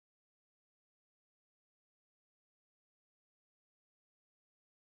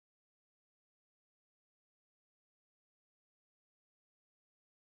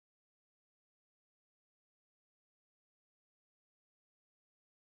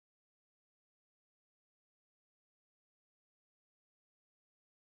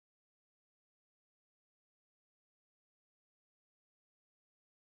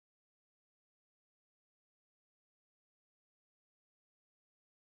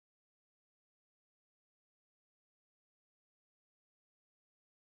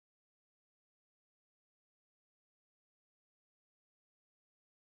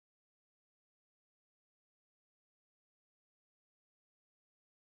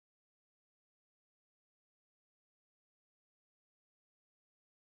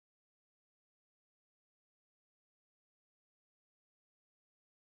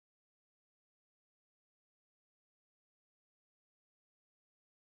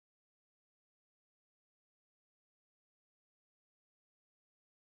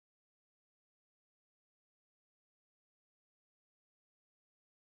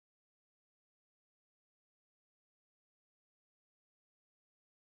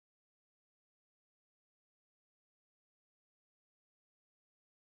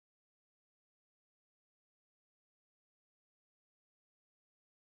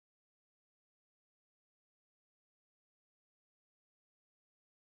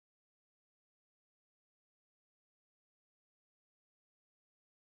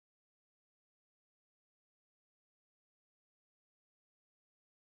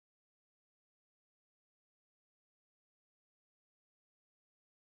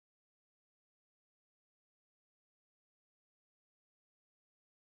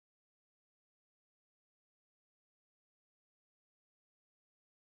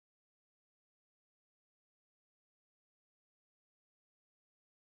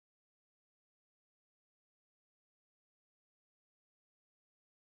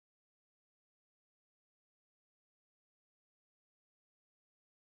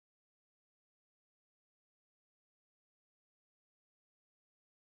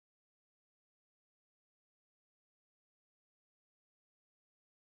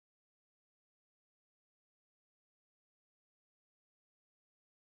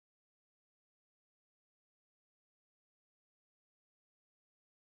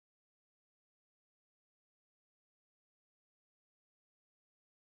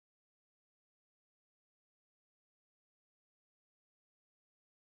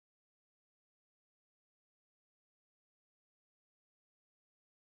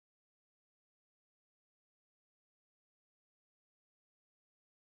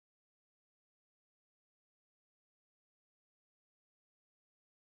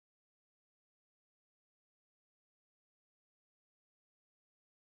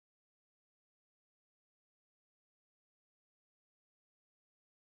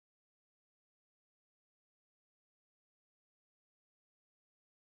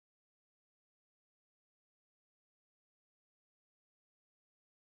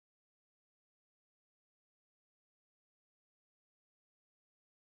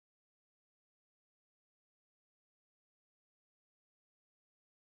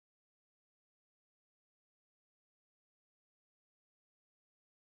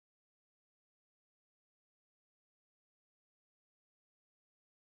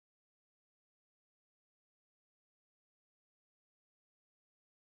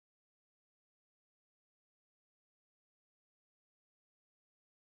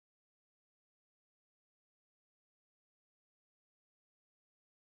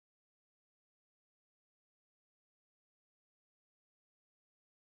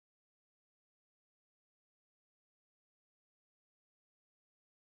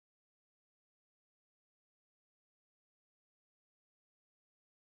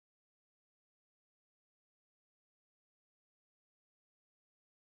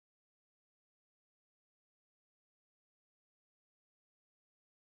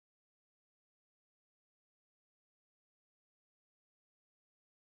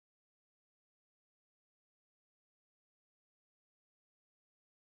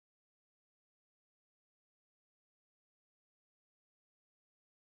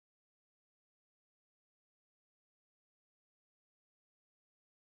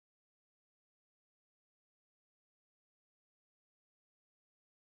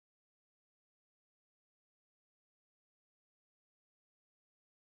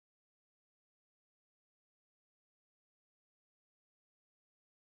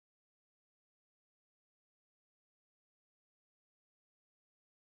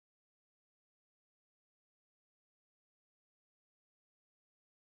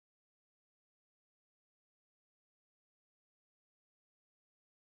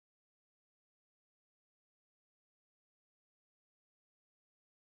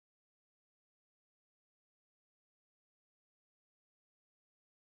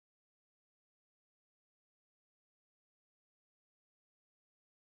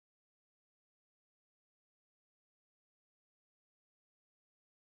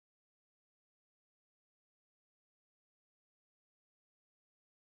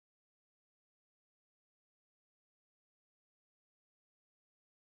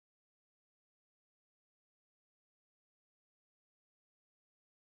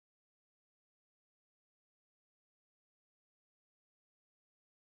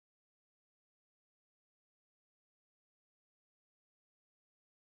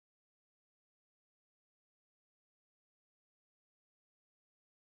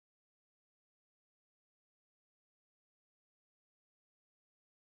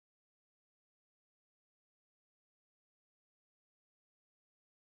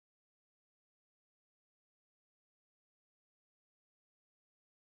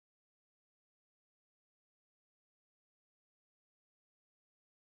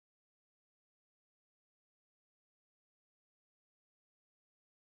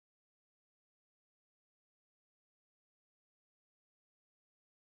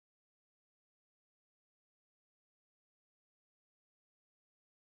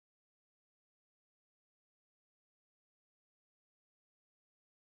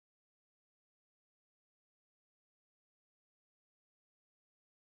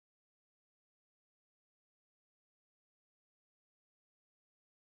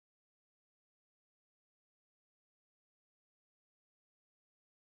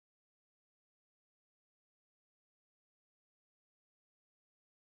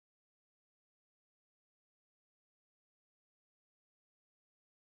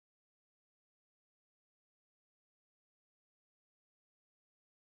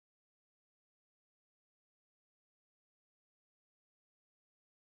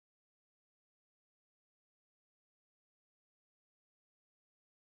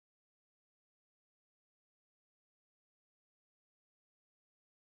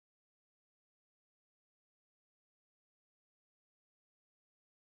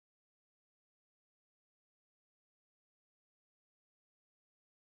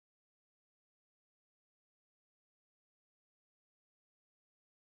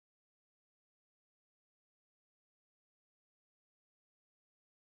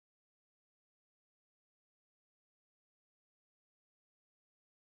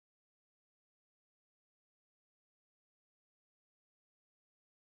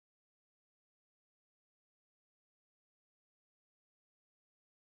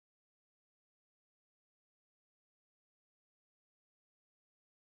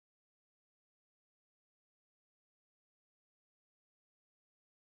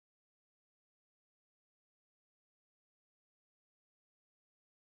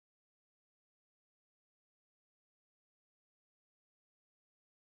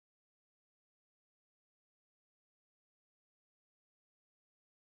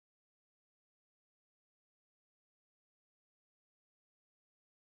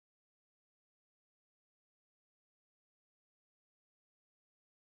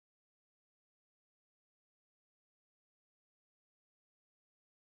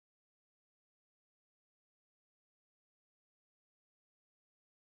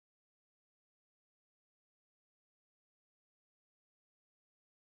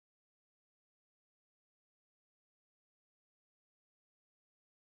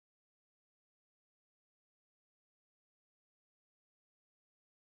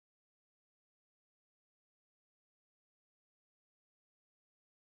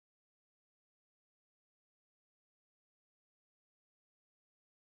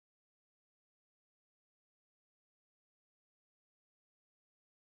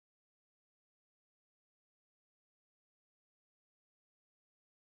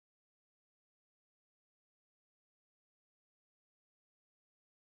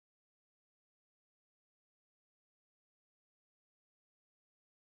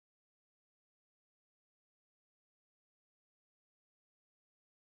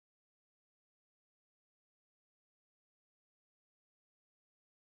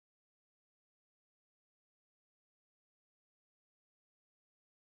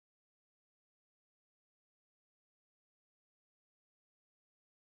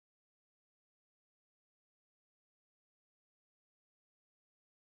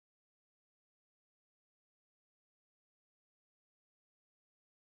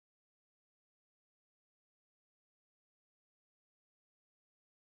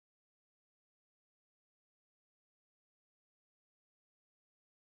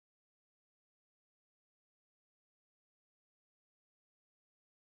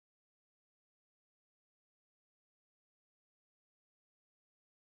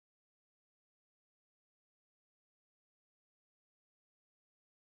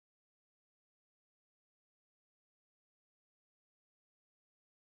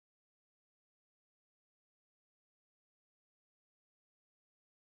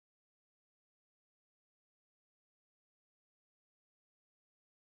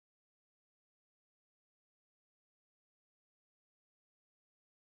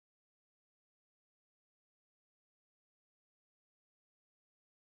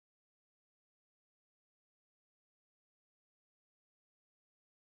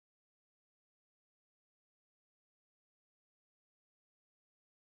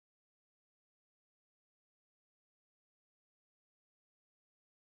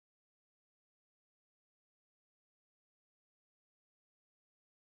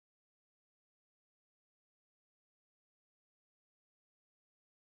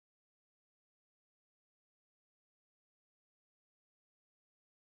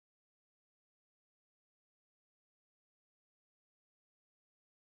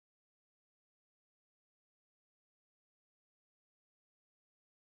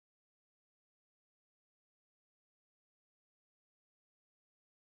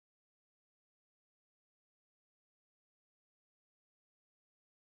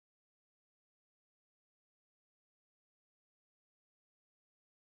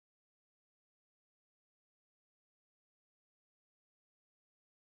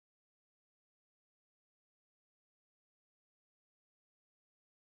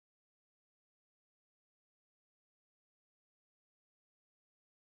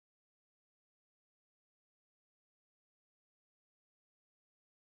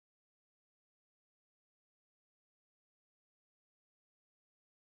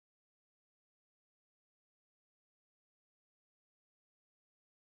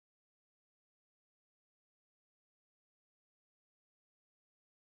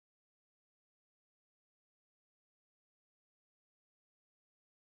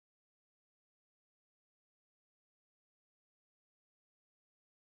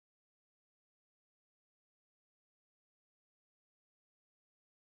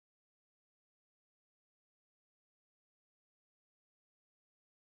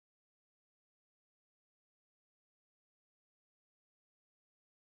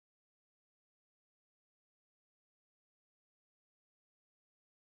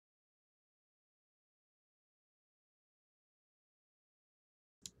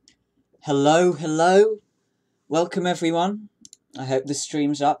Hello. Welcome everyone. I hope the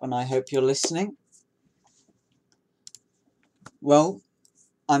stream's up and I hope you're listening. Well,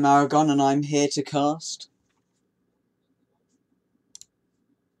 I'm Aragon and I'm here to cast.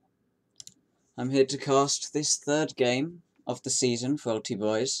 I'm here to cast this third game of the season for Ulti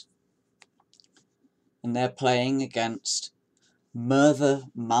Boys. And they're playing against Merthyr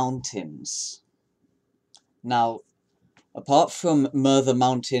Mountains. Now, apart from Merthyr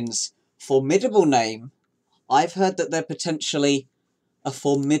Mountains' formidable name, I've heard that they're potentially a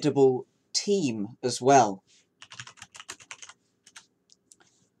formidable team as well.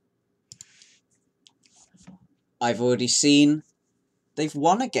 I've already seen they've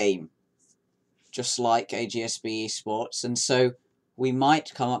won a game, just like AGSB Esports, and so we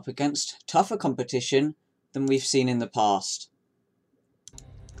might come up against tougher competition than we've seen in the past.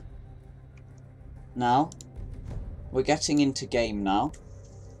 Now, we're getting into game now.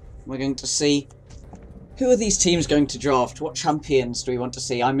 We're going to see who are these teams going to draft? What champions do we want to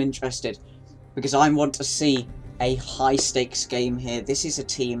see? I'm interested because I want to see a high stakes game here. This is a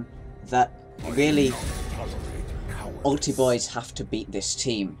team that really Ulti Boys have to beat this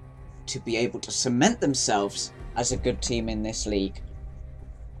team to be able to cement themselves as a good team in this league.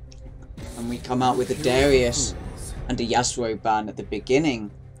 And we come out with a Darius and a Yasuo ban at the beginning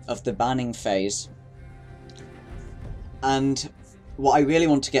of the banning phase. And what I really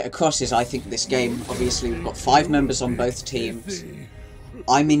want to get across is I think this game, obviously we've got 5 members on both teams.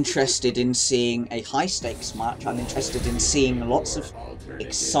 I'm interested in seeing a high stakes match. I'm interested in seeing lots of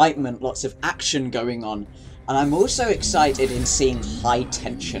excitement, lots of action going on. And I'm also excited in seeing high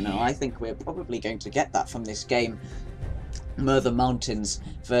tension, and I think we're probably going to get that from this game. Merthyr Mountains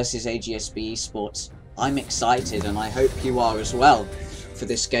versus AGSB Esports. I'm excited, and I hope you are as well, for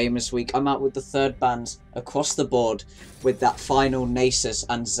this game as we come out with the third bans across the board with that final Nasus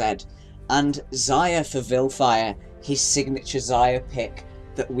and Zed. And Xayah for Vilfire, his signature Xayah pick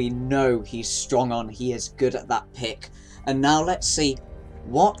that we know he's strong on. He is good at that pick. And now let's see,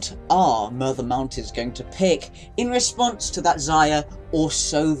 what are Merthyr Mountains going to pick in response to that Xayah, or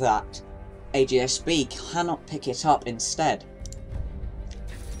so that AGSB cannot pick it up instead?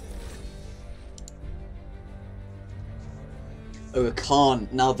 Khan.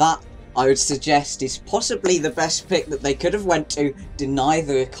 Now that, I would suggest, is possibly the best pick that they could have went to. Deny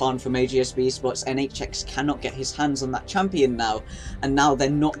the Khan from AGSB Esports. NHX cannot get his hands on that champion now, and now they're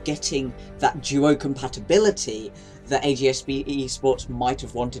not getting that duo compatibility that AGSB Esports might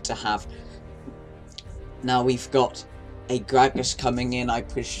have wanted to have. Now we've got a Gragas coming in. I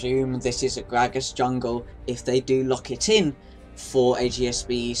presume this is a Gragas jungle if they do lock it in for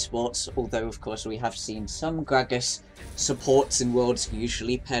AGSB Esports, although of course we have seen some Gragas supports in Worlds,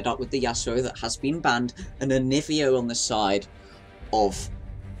 usually paired up with the Yasuo that has been banned, and a Niveo on the side of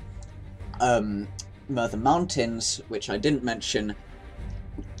Merthyr Mountains, which I didn't mention.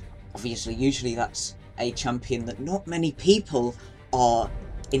 Obviously, usually that's a champion that not many people are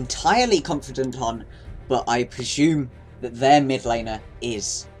entirely confident on, but I presume that their mid laner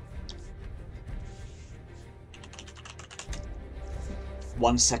is.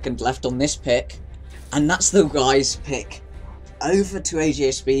 1 second left on this pick, and that's the Rise pick. Over to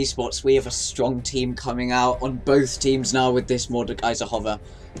AGSB Esports, we have a strong team coming out on both teams now with this Mordekaiser hover.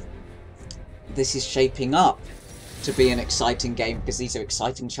 This is shaping up to be an exciting game because these are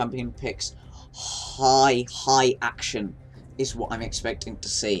exciting champion picks. High action is what I'm expecting to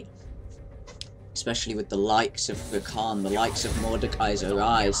see. Especially with the likes of Rakan, the likes of Mordekaiser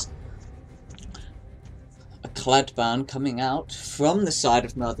Rise. A Clad ban coming out from the side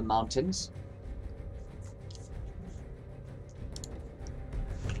of Merthyr Mountains.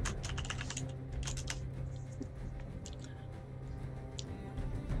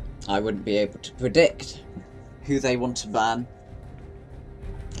 I wouldn't be able to predict who they want to ban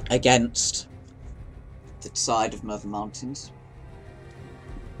against the side of Merthyr Mountains.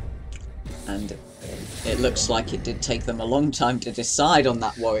 And it looks like it did take them a long time to decide on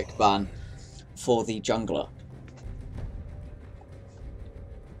that Warwick ban for the jungler.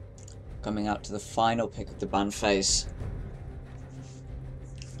 Coming out to the final pick of the ban phase.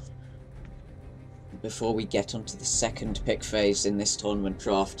 Before we get onto the second pick phase in this tournament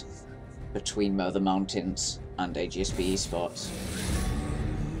draft between Merthyr Mountains and AGSB Esports.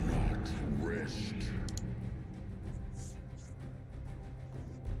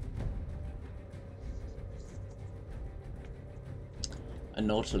 A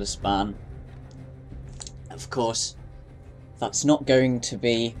Nautilus ban. Of course, that's not going to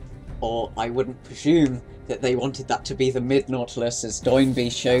be, or I wouldn't presume that they wanted that to be the mid Nautilus, as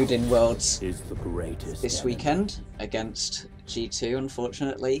Doinby showed in Worlds this weekend against G2,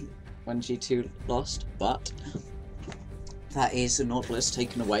 unfortunately. when G2 lost, but that is a Nautilus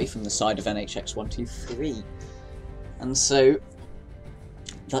taken away from the side of NHX 123. And so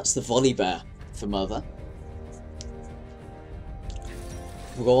that's the Volley Bear for Merthyr.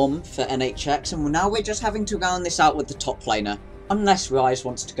 Braum for NHX, and now we're just having to round this out with the top laner, unless Rise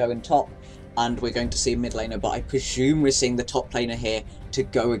wants to go in top, and we're going to see a mid laner, but I presume we're seeing the top laner here to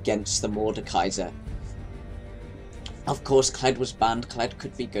go against the Mordekaiser. Of course, Kled was banned. Kled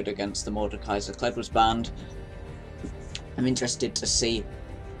could be good against the Mordekaiser. Kled was banned. I'm interested to see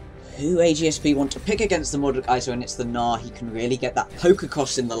who AGSB want to pick against the Mordekaiser, and it's the Gnar. He can really get that poke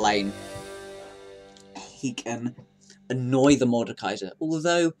across in the lane. He can annoy the Mordekaiser,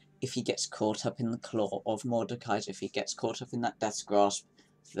 although if he gets caught up in the claw of Mordekaiser, if he gets caught up in that Death's Grasp,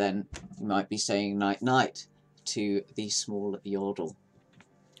 then he might be saying night-night to the small Yordle.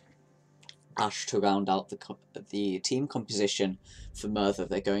 Ashe to round out the team composition for Merthyr.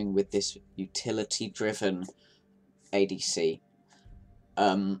 They're going with this utility-driven ADC.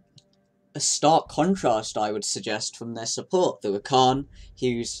 A stark contrast, I would suggest, from their support. The Rakan,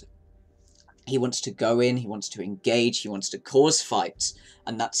 he wants to go in, he wants to engage, he wants to cause fights,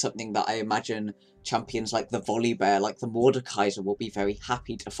 and that's something that I imagine champions like the Volley Bear, like the Mordekaiser, will be very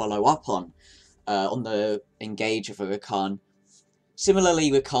happy to follow up on the engage of a Rakan. Similarly,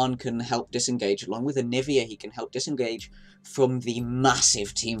 Rakan can help disengage, along with Anivia, he can help disengage from the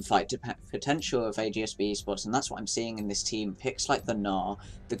massive teamfight potential of AGSB Esports, and that's what I'm seeing in this team. Picks like the Gnar,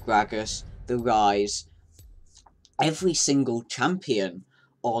 the Gragas, the Rise, every single champion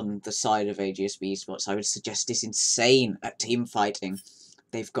on the side of AGSB Esports, I would suggest, is insane at team fighting.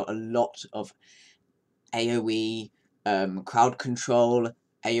 They've got a lot of AoE, crowd control,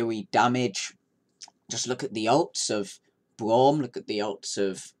 AoE damage. Just look at the ults of Braum, look at the ults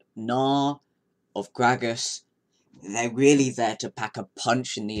of Gnar, of Gragas. They're really there to pack a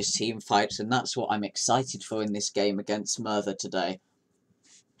punch in these team fights, and that's what I'm excited for in this game against Merthyr today.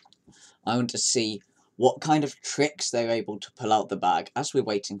 I want to see what kind of tricks they're able to pull out the bag, as we're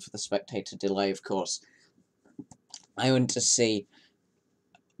waiting for the spectator delay, of course. I want to see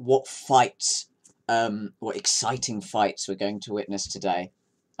what fights, what exciting fights we're going to witness today,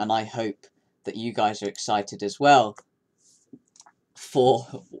 and I hope that you guys are excited as well for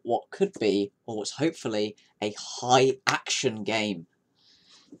what could be, or what's hopefully, a high-action game.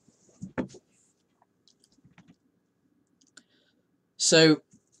 So,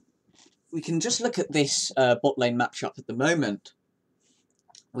 we can just look at this bot lane matchup at the moment.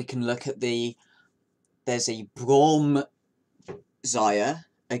 We can look at there's a Braum Xayah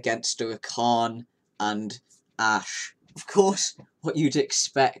against a Rakan and Ashe. Of course, what you'd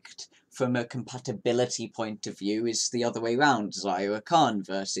expect from a compatibility point of view is the other way round, Xayah Rakan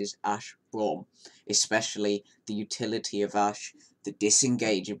versus Ashe Braum, especially the utility of Ashe, the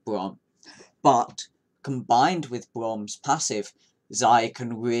disengage of Braum. But combined with Braum's passive, Xayah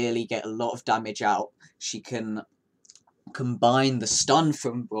can really get a lot of damage out. She can combine the stun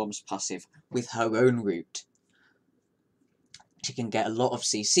from Braum's passive with her own route. She can get a lot of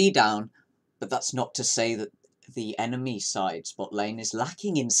CC down, but that's not to say that the enemy side's bot lane is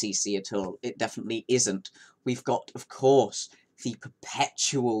lacking in CC at all. It definitely isn't. We've got, of course, the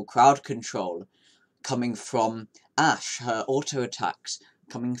perpetual crowd control coming from Ashe, her auto attacks,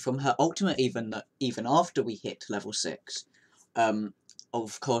 coming from her ultimate even after we hit level 6.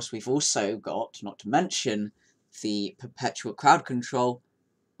 Of course, we've also got, not to mention, the perpetual crowd control,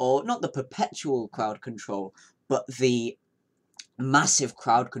 or not the perpetual crowd control, but the massive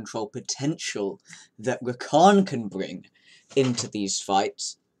crowd control potential that Rakan can bring into these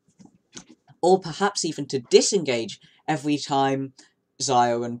fights, or perhaps even to disengage every time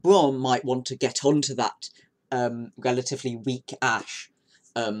Xayah and Braum might want to get onto that relatively weak Ashe.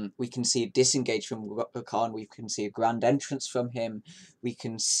 We can see a disengage from Rakan, we can see a grand entrance from him, we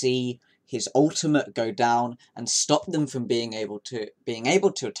can see his ultimate go down and stop them from being able to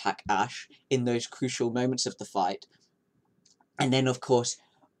attack Ashe in those crucial moments of the fight. And then, of course,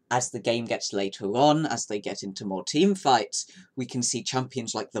 as the game gets later on, as they get into more team fights, we can see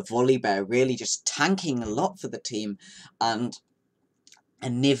champions like the Volley Bear really just tanking a lot for the team, and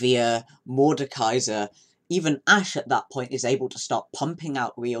Anivia, Mordekaiser, even Ashe at that point is able to start pumping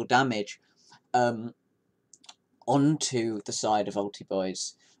out real damage onto the side of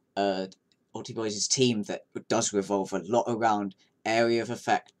Ultiboy's team that does revolve a lot around area of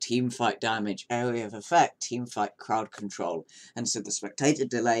effect, team fight damage, area of effect, team fight crowd control. And so the spectator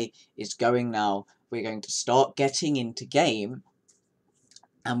delay is going now. We're going to start getting into game,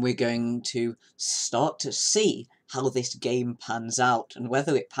 and we're going to start to see how this game pans out, and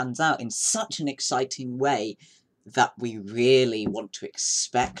whether it pans out in such an exciting way that we really want to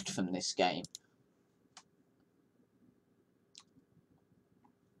expect from this game.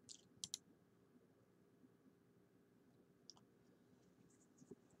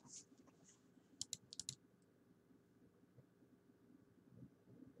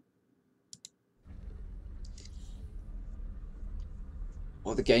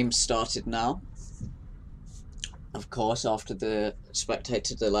 Well, the game started now. Of course, after the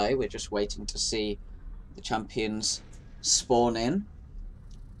spectator delay, we're just waiting to see the champions spawn in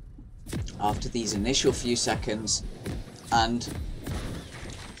after these initial few seconds, and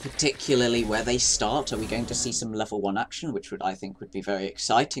particularly where they start. Are we going to see some level 1 action, which I think would be very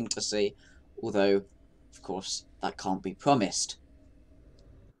exciting to see, although, of course, that can't be promised.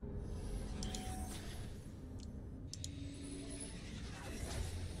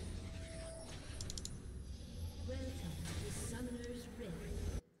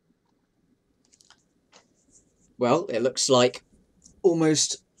 Well, it looks like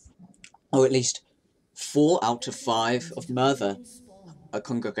almost, or at least 4 out of 5 of Merthyr are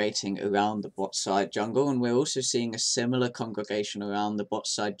congregating around the bot side jungle, and we're also seeing a similar congregation around the bot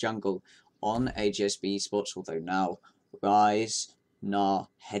side jungle on AGSB Esports, although now Rise, Nah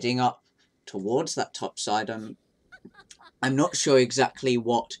heading up towards that top side. I'm not sure exactly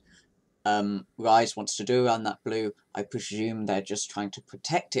what Rise wants to do around that blue. I presume they're just trying to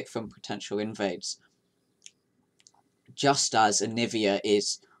protect it from potential invades, just as Anivia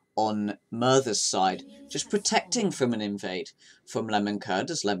is on Merthyr's side, just protecting from an invade from Lemon Curd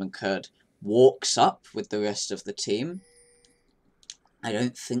as Lemon Curd walks up with the rest of the team. I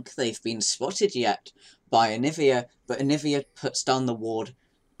don't think they've been spotted yet by Anivia, but Anivia puts down the ward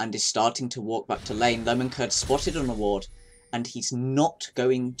and is starting to walk back to lane. Lemon Curd spotted on the ward, and he's not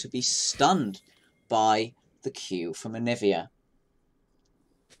going to be stunned by the Q from Anivia.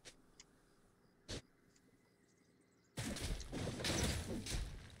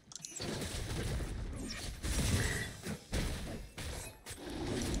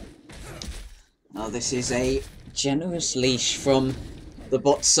 Now this is a generous leash from the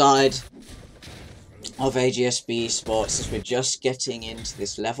bot side of AGSB Esports as we're just getting into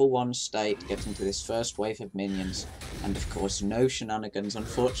this level 1 state, getting to this first wave of minions, and of course no shenanigans,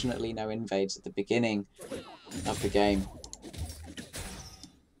 unfortunately no invades at the beginning of the game.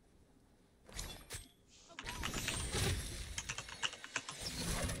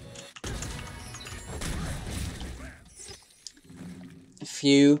 A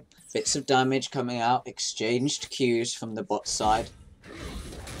few bits of damage coming out, exchanged Qs from the bot side.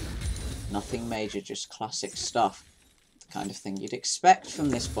 Nothing major, just classic stuff. The kind of thing you'd expect from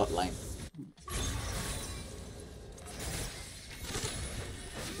this bot lane.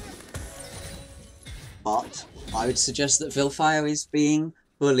 But I would suggest that Vilfire is being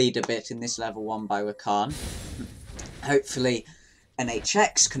bullied a bit in this level 1 by Rakan. Hopefully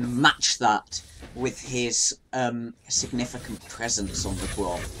NHX can match that with his significant presence on the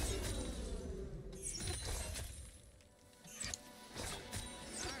Brawl.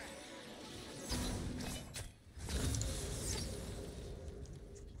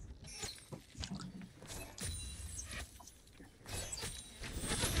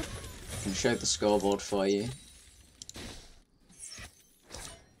 I can show the scoreboard for you.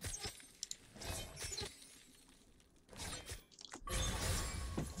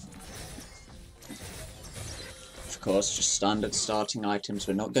 Of course, just standard starting items.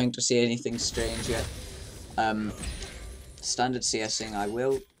 We're not going to see anything strange yet. Standard CSing, I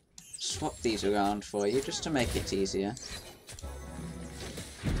will swap these around for you just to make it easier.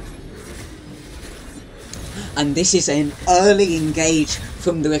 And this is an early engage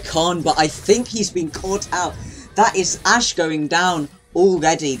from the Rakan, but I think he's been caught out. That is Ashe going down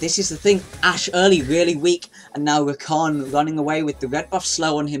already. This is the thing, Ashe early, really weak, and now Rakan running away with the red buff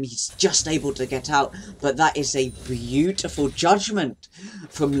slow on him. He's just able to get out, but that is a beautiful judgment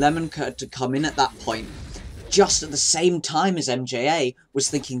from Lemon Curd to come in at that point, just at the same time as MJA was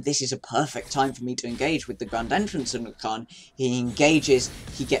thinking this is a perfect time for me to engage with the Grand Entrance in Rakan. He engages,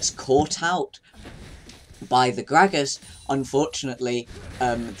 he gets caught out by the Gragas. Unfortunately,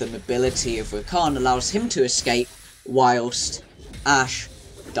 the mobility of Rakan allows him to escape, whilst Ashe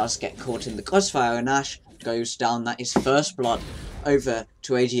does get caught in the crossfire, and Ashe goes down. That is first blood over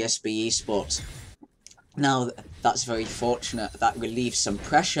to AGSB Esports. Now, that's very fortunate. That relieves some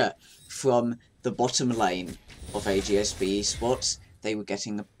pressure from the bottom lane of AGSB Esports. They were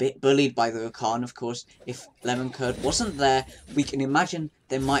getting a bit bullied by the Rakan, of course. If Lemon Curd wasn't there, we can imagine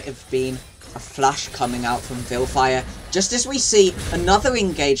there might have been a flash coming out from Vilfire, just as we see another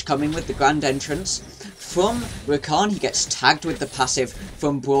engage coming with the Grand Entrance from Rakan. He gets tagged with the passive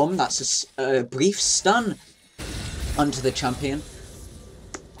from Braum. That's a brief stun onto the champion.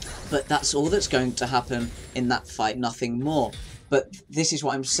 But that's all that's going to happen in that fight, nothing more. But this is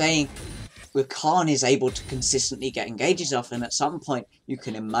what I'm saying. Rakan is able to consistently get engages off, and at some point you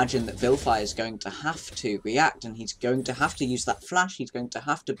can imagine that Vilfire is going to have to react, and he's going to have to use that flash, he's going to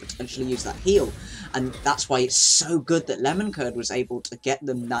have to potentially use that heal, and that's why it's so good that Lemon Curd was able to get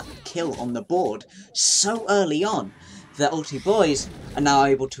them that kill on the board so early on. The ulti boys are now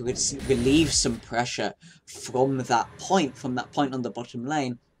able to relieve some pressure from that point on the bottom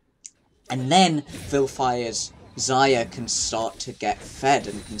lane, and then Vilfire's Xayah can start to get fed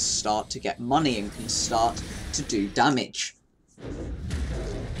and can start to get money and can start to do damage.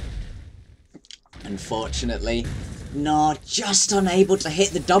 Unfortunately, Nah, just unable to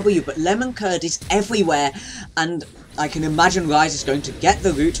hit the W, but Lemon Curd is everywhere, and I can imagine Rise is going to get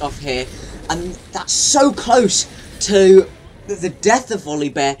the root off here, and that's so close to the death of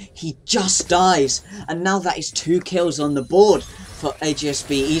Volibear. He just dies, and now that is 2 kills on the board for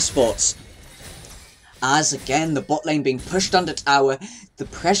AGSB Esports. As again, the bot lane being pushed under tower, the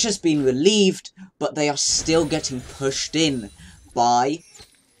pressure's been relieved, but they are still getting pushed in by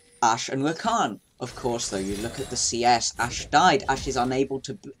Ashe and Rakan. Of course, though, you look at the CS, Ashe died. Ashe is unable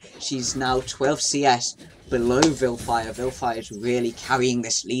to... She's now 12 CS below Vilfire. Vilfire is really carrying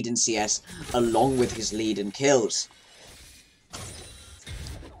this lead in CS, along with his lead in kills.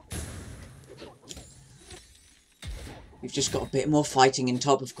 We've just got a bit more fighting in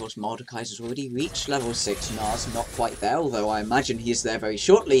top. Of course, Mordekaiser's already reached level 6. Nars not quite there, although I imagine he is there very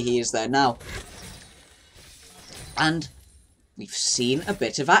shortly. He is there now. And we've seen a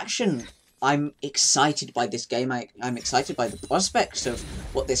bit of action. I'm excited by this game. I'm excited by the prospects of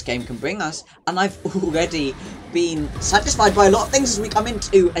what this game can bring us. And I've already been satisfied by a lot of things as we come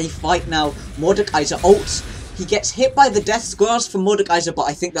into a fight now. Mordekaiser ults. He gets hit by the Death's Grasp from Mordekaiser, but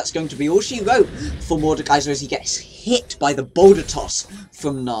I think that's going to be all she wrote for Mordekaiser as he gets hit by the Boulder Toss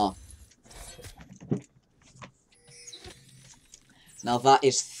from Gnar. Now that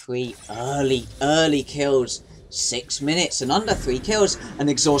is 3 early kills. 6 minutes and under 3 kills. An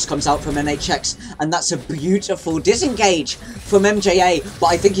exhaust comes out from NHX, and that's a beautiful disengage from MJA, but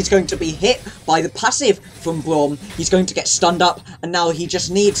I think he's going to be hit by the passive from Braum. He's going to get stunned up, and now he just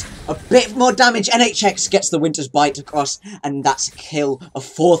needs a bit more damage. NHX gets the Winter's Bite across, and that's a kill, a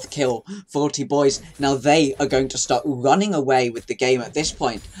 4th kill for Ulti Boys. Now they are going to start running away with the game at this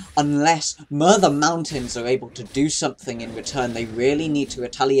point, unless Merthyr Mountains are able to do something in return. They really need to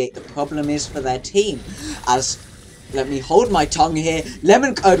retaliate. The problem is for their team, as... Let me hold my tongue here.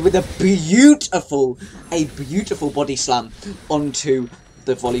 Lemon Curd with a beautiful body slam onto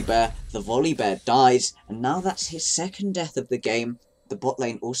the Volibear. The Volibear dies, and now that's his 2nd death of the game. The bot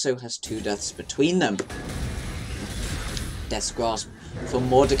lane also has 2 deaths between them. Death's Grasp from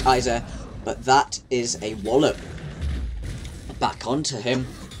Mordekaiser, but that is a wallop. Back onto him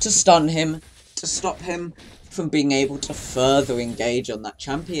to stun him, to stop him from being able to further engage on that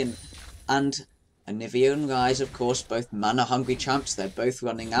champion. And Anivia and Rise, of course, both mana-hungry champs. They're both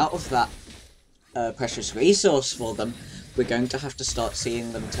running out of that precious resource for them. We're going to have to start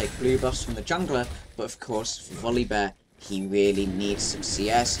seeing them take blue buffs from the jungler. But, of course, for Volibear, he really needs some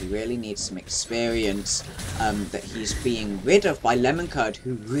CS. He really needs some experience that he's being rid of by Lemon Curd,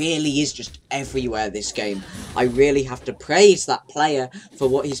 who really is just everywhere this game. I really have to praise that player for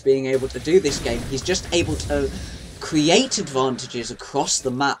what he's being able to do this game. He's just able to create advantages across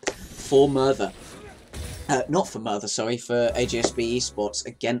the map for Merthyr. Not for Merthyr, sorry, for AGSB Esports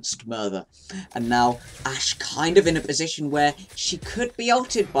against Merthyr. And now Ashe kind of in a position where she could be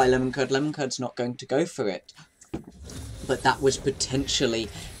ulted by Lemon Curd. Lemon Curd's not going to go for it. But that was potentially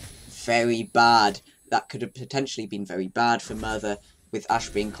very bad. That could have potentially been very bad for Merthyr with Ashe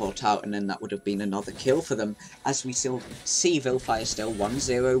being caught out, and then that would have been another kill for them. As we still see Vilfire still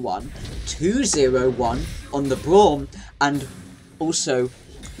 1-0-1, 2-0-1 on the Braum, and also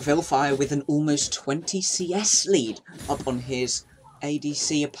Vilfire with an almost 20 CS lead up on his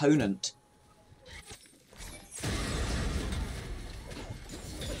ADC opponent.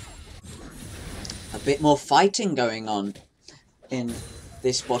 A bit more fighting going on in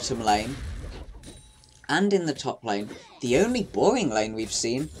this bottom lane and in the top lane. The only boring lane we've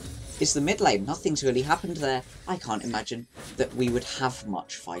seen is the mid lane. Nothing's really happened there. I can't imagine that we would have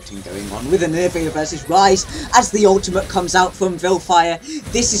much fighting going on with Anivia versus Rise as the ultimate comes out from Vilfire.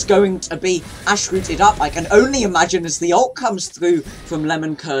 This is going to be Ashe rooted up. I can only imagine as the ult comes through from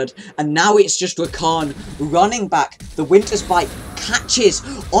Lemon Curd, and now it's just Rakan running back. The Winter's Bite catches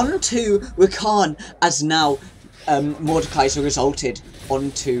onto Rakan as now Mordekaiser is ulted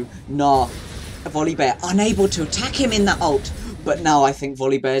onto Gnar. Volibear unable to attack him in that ult. but now I think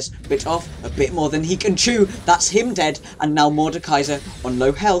Volibear's bit off a bit more than he can chew. That's him dead, and now Mordekaiser on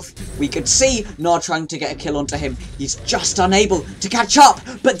low health. We could see Gnar trying to get a kill onto him. He's just unable to catch up,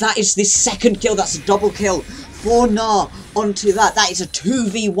 but that is the second kill. That's a double kill for Gnar onto that. That is a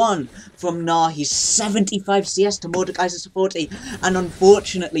 2v1 from Gnar. He's 75 CS to Mordekaiser's 40, and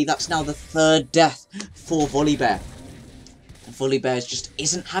unfortunately that's now the third death for Volibear. Volibear just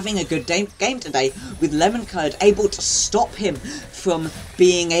isn't having a good game today, with Lemoncurd able to stop him from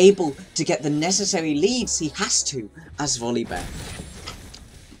being able to get the necessary leads he has to as Volibear.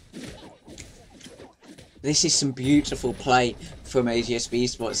 This is some beautiful play from AGSB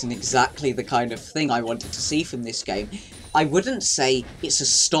Esports, and exactly the kind of thing I wanted to see from this game. I wouldn't say it's a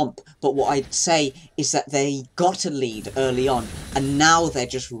stomp, but what I'd say is that they got a lead early on, and now they're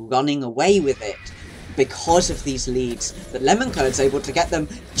just running away with it because of these leads that Lemoncurd's able to get them,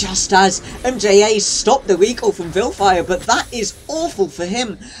 just as MJA stopped the recall from Vilfire. But that is awful for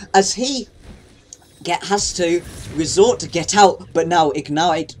him, as he has to resort to get out, but now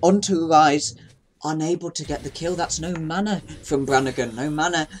Ignite onto Rise, unable to get the kill. That's no mana from Brannigan, no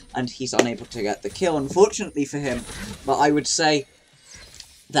mana, and he's unable to get the kill, unfortunately for him. But I would say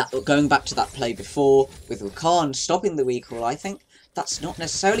that, going back to that play before with Rakan stopping the recall, I think that's not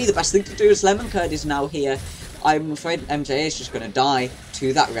necessarily the best thing to do, as Lemoncurd is now here. I'm afraid MJA is just going to die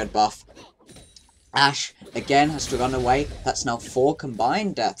to that red buff. Ash again has to run away. That's now 4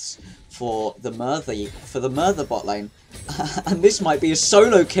 combined deaths for the Merthyr bot lane. And this might be a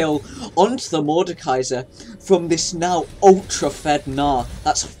solo kill onto the Mordekaiser from this now ultra fed Gnar.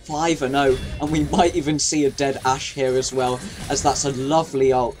 That's 5-0, and we might even see a dead Ash here as well, as that's a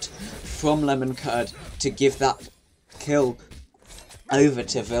lovely ult from Lemoncurd to give that kill over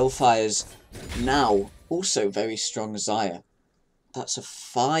to Vilfire's now also very strong Xayah. That's a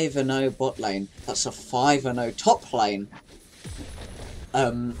 5-0 bot lane. That's a 5-0 top lane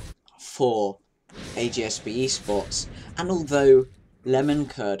for AGSB Esports. And although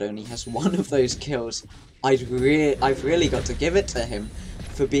Lemoncurd only has one of those kills, I've really got to give it to him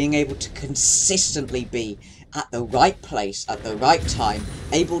for being able to consistently be at the right place at the right time,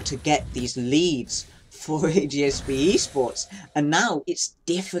 able to get these leads for AGSB Esports. And now it's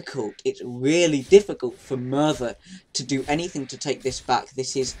difficult, it's really difficult for Merthyr to do anything to take this back.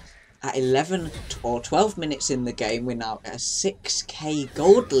 This is at 11 or 12 minutes in the game. We're now at a 6k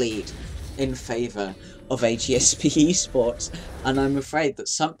gold lead in favour of AGSB Esports, and I'm afraid that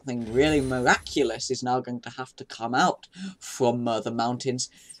something really miraculous is now going to have to come out from Merthyr Mountains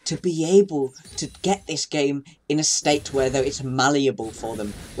to be able to get this game in a state where it's malleable for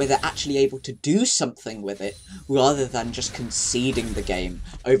them, where they're actually able to do something with it, rather than just conceding the game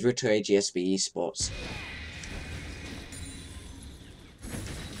over to AGSB Esports.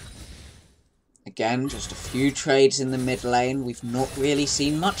 Again, just a few trades in the mid lane. We've not really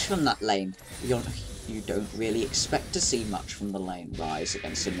seen much from that lane. You don't really expect to see much from the lane. Rise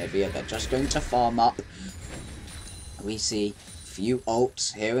against Anivia, they're just going to farm up. We see few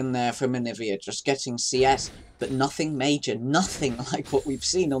ults here and there from Anivia, just getting CS, but nothing major, nothing like what we've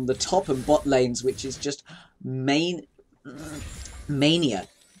seen on the top and bot lanes, which is just mania,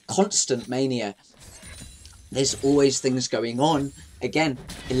 constant mania. There's always things going on. Again,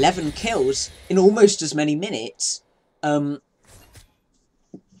 11 kills in almost as many minutes, and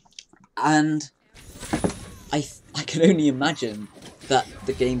I can only imagine that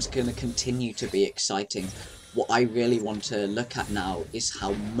the game's going to continue to be exciting. What I really want to look at now is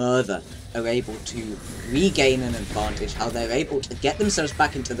how Merthyr are able to regain an advantage, how they're able to get themselves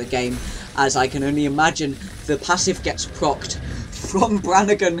back into the game, as I can only imagine the passive gets procced from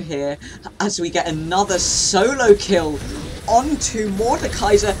Brannigan here, as we get another solo kill onto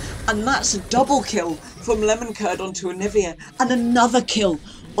Mordekaiser, and that's a double kill from Lemoncurd onto Anivia, and another kill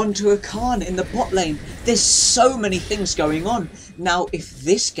onto Rakan in the bot lane. There's so many things going on. Now, if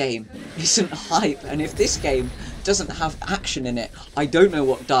this game isn't hype, and if this game doesn't have action in it, I don't know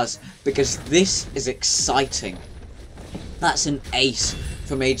what does, because this is exciting. That's an ace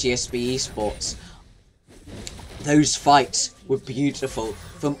from AGSB Esports. Those fights were beautiful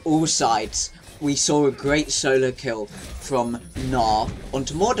from all sides. We saw a great solo kill from Gnar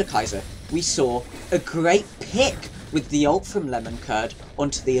onto Mordekaiser. We saw a great pick with the ult from Lemoncurd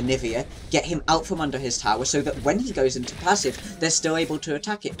onto the Anivia, get him out from under his tower so that when he goes into passive, they're still able to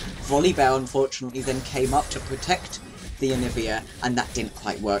attack it. Volibear unfortunately then came up to protect the Anivia, and that didn't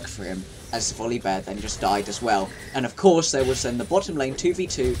quite work for him, as Volibear then just died as well. And of course there was then the bottom lane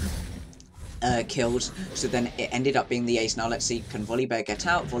 2v2 kills, so then it ended up being the ace. Now let's see, can Volibear get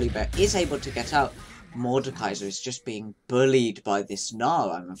out? Volibear is able to get out, Mordekaiser is just being bullied by this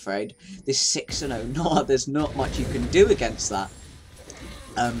Gnar, I'm afraid. This 6-0 Gnar, there's not much you can do against that.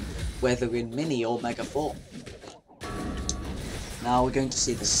 Whether in mini or mega form. Now we're going to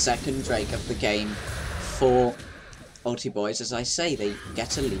see the second Drake of the game for Ulti Boys. As I say, they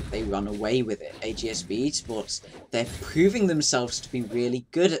get a lead, they run away with it. AGSB Esports, they're proving themselves to be really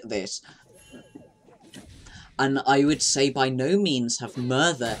good at this. And I would say by no means have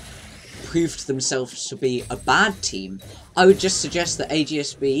Merthyr proved themselves to be a bad team. I would just suggest that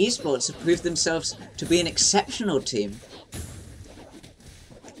AGSB Esports have proved themselves to be an exceptional team.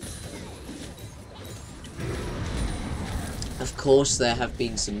 Of course there have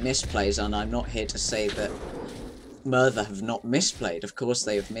been some misplays, and I'm not here to say that Merthyr have not misplayed. Of course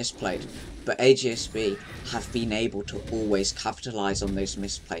they have misplayed, but AGSB have been able to always capitalise on those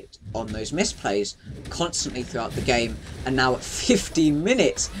misplays constantly throughout the game. And now at 15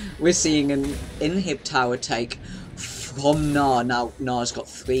 minutes we're seeing an inhib tower take from Gnar. Now Gnar's got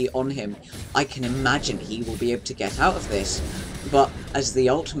 3 on him. I can imagine he will be able to get out of this, but as the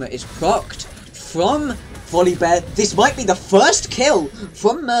ultimate is procced from Volibear, this might be the first kill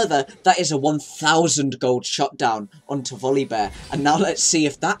from Merthyr. That is a 1000 gold shutdown onto Volibear. And now let's see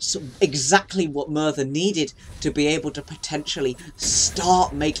if that's exactly what Merthyr needed to be able to potentially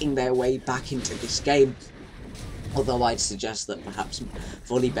start making their way back into this game. Although I'd suggest that perhaps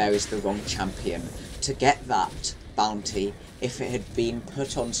Volibear is the wrong champion to get that bounty. If it had been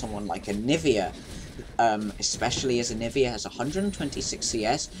put on someone like a Nivea, especially as Anivia has 126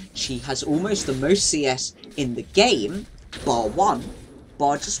 CS, she has almost the most CS in the game, bar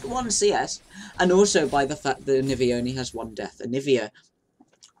just 1 CS, and also by the fact that Anivia only has 1 death. Anivia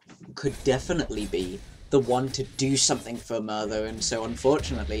could definitely be the one to do something for Merthyr, and so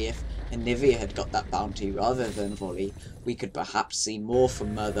unfortunately if Anivia had got that bounty rather than Volley, we could perhaps see more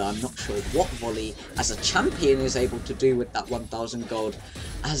from Merthyr. I'm not sure what Volley as a champion is able to do with that 1000 gold,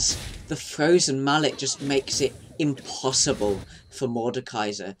 as the frozen mallet just makes it impossible for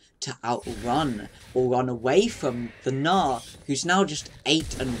Mordekaiser to outrun or run away from the Gnar, who's now just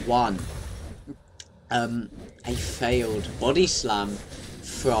 8-1. A failed body slam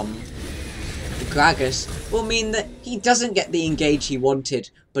from Gragas will mean that he doesn't get the engage he wanted,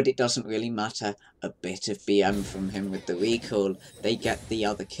 but it doesn't really matter. A bit of BM from him with the recall. They get the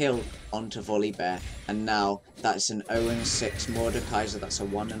other kill onto Volibear, and now that's an 0-6 Mordekaiser, that's a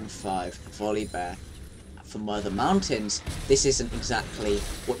 1-5 Volibear. For Merthyr Mountains, this isn't exactly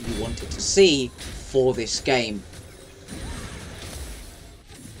what you wanted to see for this game.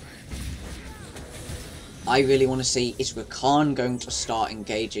 I really want to see, is Rakan going to start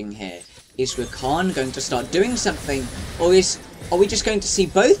engaging here? Is Rakan going to start doing something? Or are we just going to see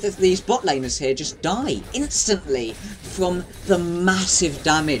both of these bot laners here just die instantly from the massive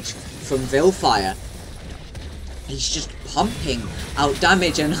damage from Vilfire? He's just pumping out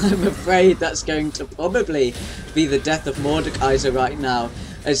damage, and I'm afraid that's going to probably be the death of Mordekaiser right now,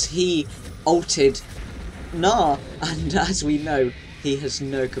 as he ulted Gnar, and as we know, he has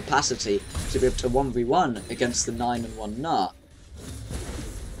no capacity to be able to 1v1 against the 9-1 Gnar.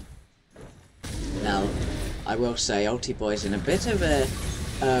 Now, I will say, Ulti Boy's in a bit of a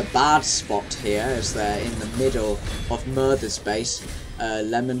bad spot here, as they're in the middle of Merthyr's base.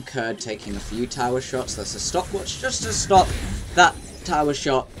 Lemon Curd taking a few tower shots. That's a stopwatch just to stop that tower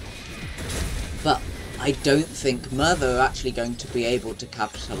shot. But I don't think Merthyr are actually going to be able to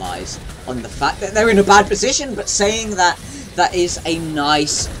capitalise on the fact that they're in a bad position. But saying that, that is a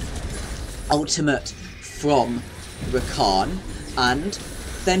nice ultimate from Rakan, and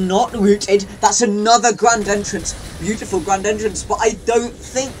they're not rooted. That's another grand entrance. Beautiful grand entrance, but I don't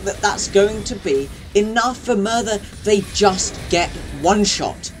think that that's going to be enough for Merthyr. They just get one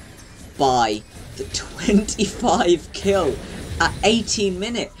shot by the 25 kill at 18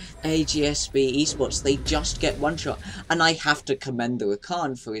 minute. AGSB Esports, they just get one shot, and I have to commend the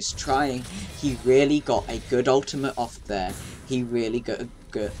Rakan for his trying. He really got a good ultimate off there. He really got a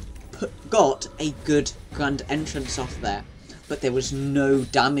good grand entrance off there. But there was no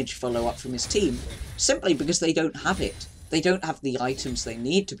damage follow-up from his team, simply because they don't have it. They don't have the items they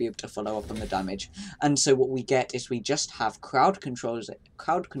need to be able to follow up on the damage. And so what we get is we just have crowd-controlled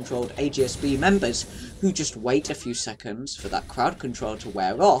AGSB members who just wait a few seconds for that crowd control to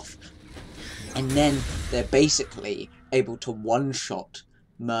wear off, and then they're basically able to one-shot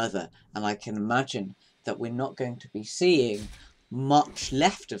Merthyr. And I can imagine that we're not going to be seeing much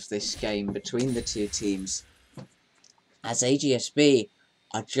left of this game between the two teams, as AGSB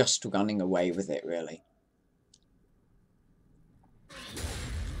are just running away with it, really.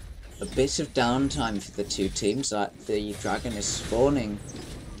 A bit of downtime for the two teams. The dragon is spawning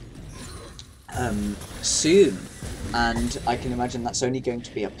soon, and I can imagine that's only going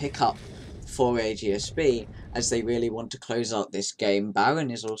to be a pickup for AGSB as they really want to close out this game.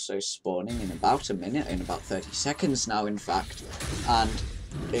 Baron is also spawning in about a minute, in about 30 seconds now in fact, and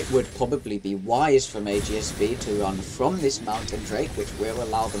it would probably be wise from AGSB to run from this Mountain Drake, which will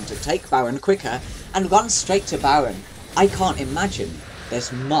allow them to take Baron quicker, and run straight to Baron. I can't imagine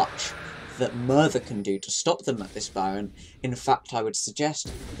there's much that Merthyr can do to stop them at this Baron. In fact, I would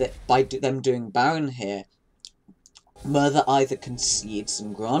suggest that by them doing Baron here, Merthyr either concedes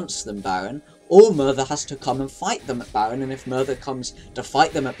and grants them Baron, or Merthyr has to come and fight them at Baron, and if Merthyr comes to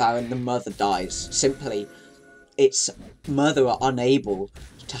fight them at Baron, then Merthyr dies. Simply, Merthyr are unable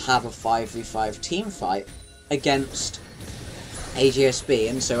to have a 5v5 team fight against AGSB,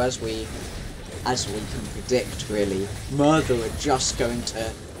 and so as we can predict, really, Merthyr are just going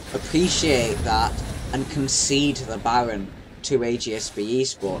to appreciate that and concede the Baron to AGSB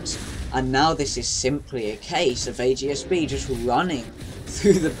Esports. And now this is simply a case of AGSB just running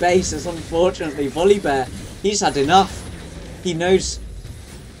through the base, as unfortunately Volibear, he's had enough. He knows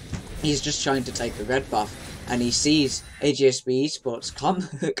he's just trying to take the red buff, and he sees AGSB Esports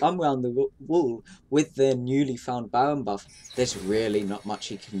come round the wall with their newly found Baron buff. There's really not much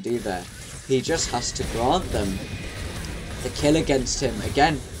he can do there. He just has to grant them the kill against him.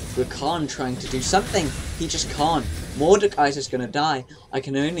 Again, Rakan trying to do something, he just can't. Mordekaiser's gonna die. I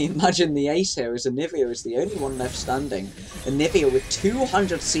can only imagine the ace here as Anivia is the only one left standing. Anivia with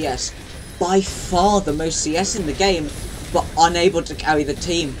 200 CS, by far the most CS in the game, but unable to carry the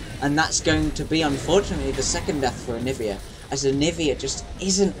team. And that's going to be, unfortunately, the second death for Anivia, as Anivia just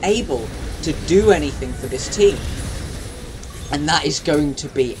isn't able to do anything for this team. And that is going to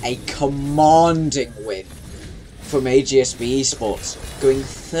be a commanding win from AGSB Esports, going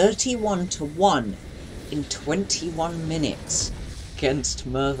 31-1 in 21 minutes against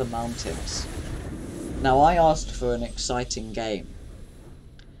Merthyr Mountains. Now, I asked for an exciting game.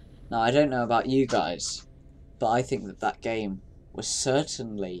 Now, I don't know about you guys, but I think that that game was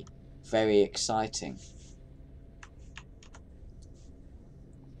certainly very exciting.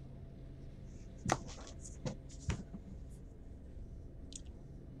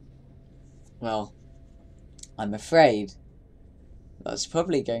 Well, I'm afraid that's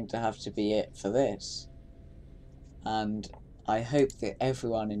probably going to have to be it for this. And I hope that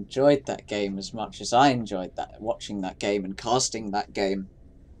everyone enjoyed that game as much as I enjoyed watching that game and casting that game.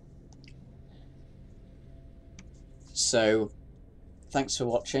 So, thanks for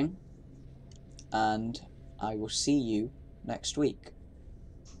watching, and I will see you next week.